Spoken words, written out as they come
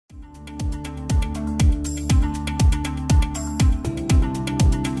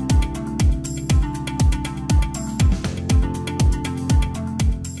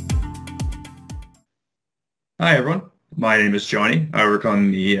Hi, everyone. My name is Johnny. I work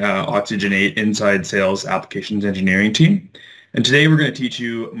on the Oxygen8 Inside Sales Applications Engineering team. And today we're going to teach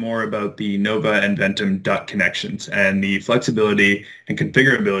you more about the Nova and Ventum duct connections and the flexibility and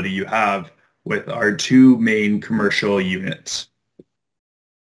configurability you have with our two main commercial units.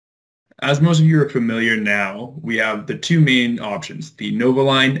 As most of you are familiar now, we have the two main options, the Nova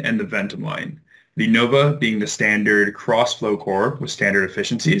line and the Ventum line. The Nova being the standard cross-flow core with standard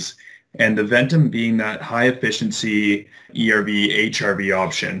efficiencies, and the Ventum being that high-efficiency ERV, HRV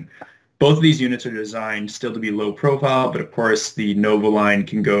option. Both of these units are designed still to be low profile, but of course the Nova line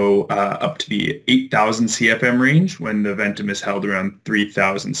can go up to the 8,000 CFM range when the Ventum is held around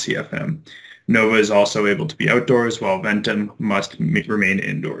 3,000 CFM. Nova is also able to be outdoors, while Ventum must remain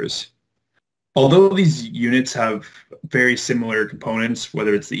indoors. Although these units have very similar components,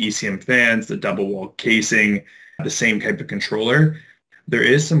 whether it's the ECM fans, the double wall casing, the same type of controller, there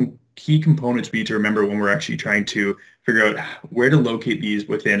is some key components we need to remember when we're actually trying to figure out where to locate these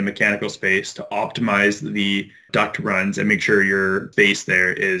within a mechanical space to optimize the duct runs and make sure your space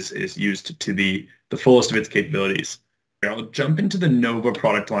there is used to the fullest of its capabilities. I'll jump into the Nova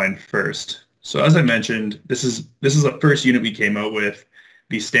product line first. So as I mentioned, this is the first unit we came out with,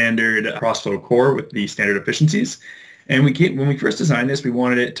 the standard crossflow core with the standard efficiencies. And when we first designed this, we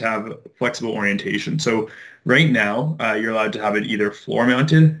wanted it to have flexible orientation. So right now, you're allowed to have it either floor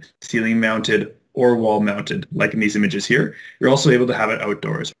mounted, ceiling mounted, or wall mounted, like in these images here. You're also able to have it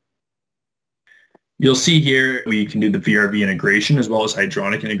outdoors. You'll see here we can do the VRV integration as well as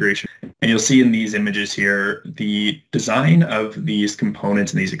hydronic integration. And you'll see in these images here, the design of these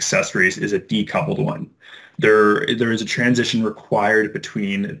components and these accessories is a decoupled one. There is a transition required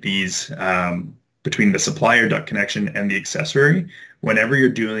between these between the supplier duct connection and the accessory whenever you're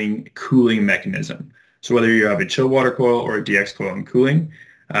doing cooling mechanism. So whether you have a chill water coil or a DX coil in cooling,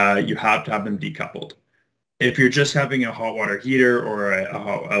 you have to have them decoupled. If you're just having a hot water heater or a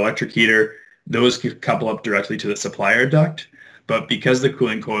hot electric heater, those could couple up directly to the supplier duct. But because the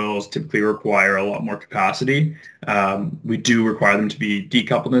cooling coils typically require a lot more capacity, we do require them to be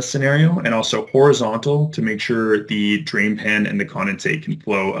decoupled in this scenario and also horizontal to make sure the drain pan and the condensate can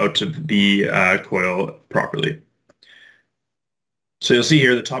flow out of the coil properly. So you'll see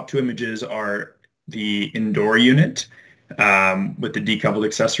here the top two images are the indoor unit with the decoupled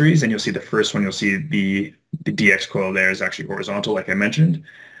accessories, and you'll see the first one, you'll see the DX coil there is actually horizontal, like I mentioned.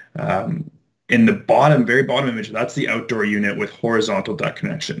 In the very bottom image, that's the outdoor unit with horizontal duct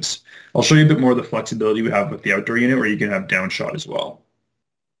connections. I'll show you a bit more of the flexibility we have with the outdoor unit where you can have downshot as well.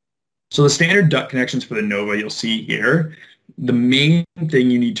 So the standard duct connections for the Nova you'll see here, the main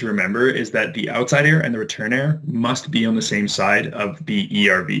thing you need to remember is that the outside air and the return air must be on the same side of the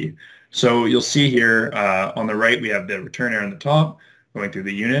ERV. So you'll see here on the right, we have the return air on the top going through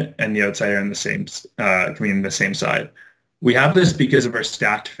the unit and the outside air on the same, coming in the same side. We have this because of our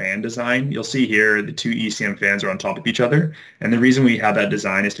stacked fan design. You'll see here the two ECM fans are on top of each other. And the reason we have that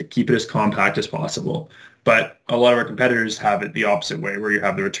design is to keep it as compact as possible. But a lot of our competitors have it the opposite way, where you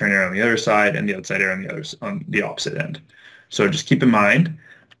have the return air on the other side and the outside air on the opposite end. So just keep in mind,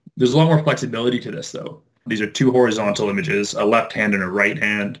 there's a lot more flexibility to this though. These are two horizontal images, a left hand and a right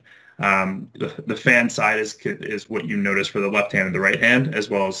hand. The fan side is what you notice for the left hand and the right hand, as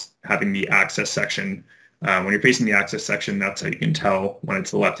well as having the access section. When you're facing the access section, that's how you can tell when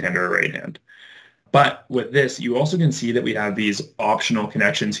it's the left hand or right hand. But with this, you also can see that we have these optional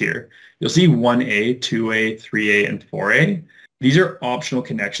connections here. You'll see 1A, 2A, 3A, and 4A. These are optional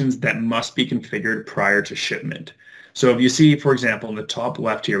connections that must be configured prior to shipment. So if you see, for example, in the top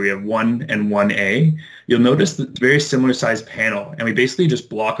left here, we have 1 and 1A. You'll notice the very similar size panel, and we basically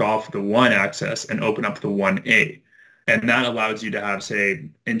just block off the 1 access and open up the 1A. And that allows you to have, say,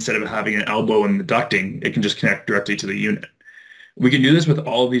 instead of having an elbow in the ducting, it can just connect directly to the unit. We can do this with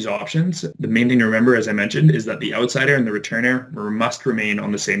all of these options. The main thing to remember, as I mentioned, is that the outside air and the return air must remain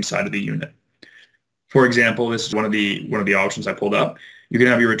on the same side of the unit. For example, this is one of the options I pulled up. You can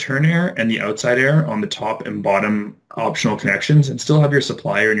have your return air and the outside air on the top and bottom optional connections and still have your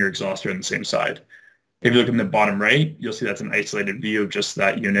supplier and your exhauster on the same side. If you look in the bottom right, you'll see that's an isolated view of just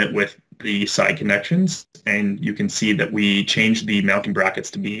that unit with the side connections. And you can see that we changed the mounting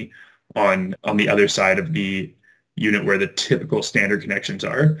brackets to be on the other side of the unit where the typical standard connections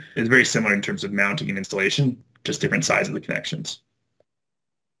are. It's very similar in terms of mounting and installation, just different sides of the connections.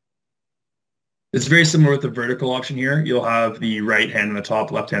 It's very similar with the vertical option here. You'll have the right hand on the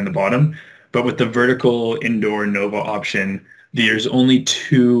top, left hand on the bottom. But with the vertical indoor Nova option, there's only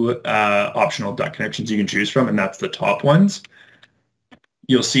two optional duct connections you can choose from, and that's the top ones.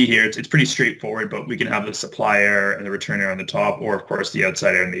 You'll see here, it's pretty straightforward, but we can have the supply air and the return air on the top, or of course the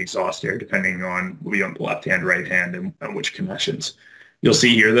outside air and the exhaust air, depending on will be on the left hand, right hand, and which connections. You'll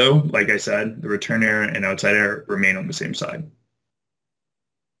see here though, like I said, the return air and outside air remain on the same side.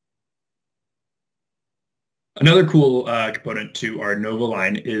 Another cool component to our Nova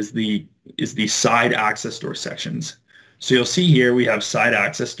line is the side access door sections. So you'll see here we have side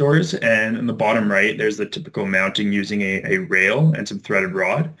access doors, and in the bottom right, there's the typical mounting using a rail and some threaded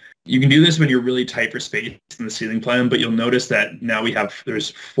rod. You can do this when you're really tight for space in the ceiling plan, but you'll notice that now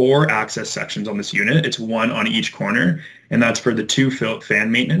there's 4 access sections on this unit. It's 1 on each corner, and that's for the 2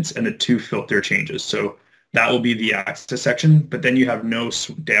 fan maintenance and the 2 filter changes. So that will be the access section, but then you have no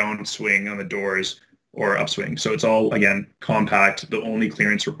down swing on the doors or upswing. So it's all, again, compact. The only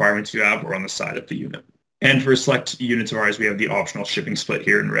clearance requirements you have are on the side of the unit. And for select units of ours, we have the optional shipping split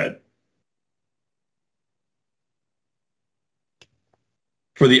here in red.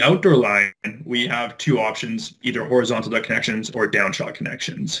 For the outdoor line, we have 2 options, either horizontal duct connections or downshot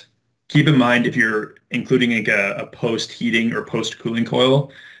connections. Keep in mind, if you're including a post-heating or post-cooling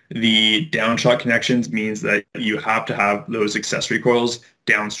coil, the downshot connections means that you have to have those accessory coils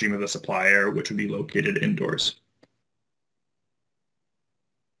downstream of the supply air, which would be located indoors.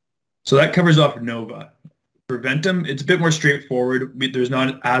 So that covers off Nova. For Ventum, it's a bit more straightforward. There's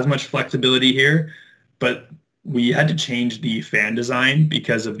not as much flexibility here, but we had to change the fan design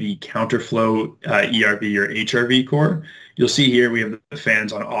because of the counterflow ERV or HRV core. You'll see here we have the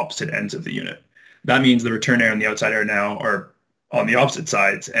fans on opposite ends of the unit. That means the return air and the outside air now are on the opposite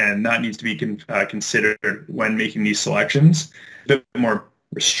sides, and that needs to be considered when making these selections. A bit more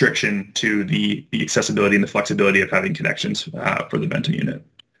restriction to the accessibility and the flexibility of having connections for the Ventum unit.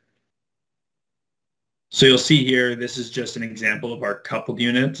 So you'll see here, this is just an example of our coupled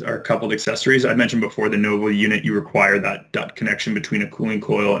units, our coupled accessories. I mentioned before the Nova unit, you require that duct connection between a cooling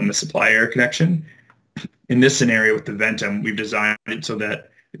coil and the supply air connection. In this scenario with the Ventum, we've designed it so that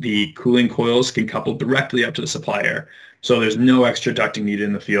the cooling coils can couple directly up to the supply air. So there's no extra ducting needed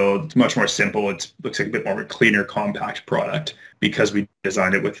in the field. It's much more simple. It looks like a bit more of a cleaner, compact product because we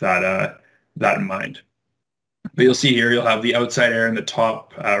designed it with that in mind. But you'll see here, you'll have the outside air in the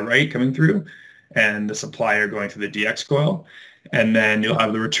top right coming through, and the supply air going through the DX coil. And then you'll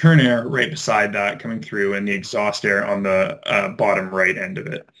have the return air right beside that coming through, and the exhaust air on the bottom right end of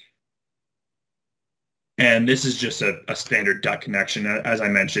it. And this is just a standard duct connection. As I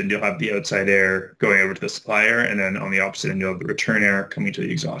mentioned, you'll have the outside air going over to the supply air, and then on the opposite end, you'll have the return air coming to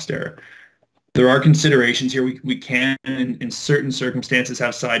the exhaust air. There are considerations here. We can, in certain circumstances,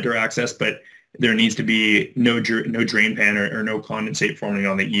 have side door access, but there needs to be no drain pan or no condensate forming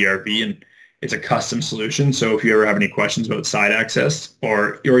on the ERV, and it's a custom solution. So if you ever have any questions about side access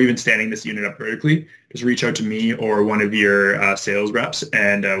or even standing this unit up vertically, just reach out to me or one of your sales reps,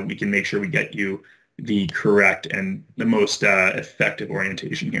 and we can make sure we get you the correct and the most effective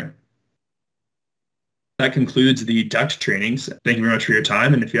orientation here. That concludes the duct trainings. Thank you very much for your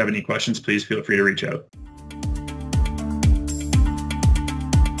time. And if you have any questions, please feel free to reach out.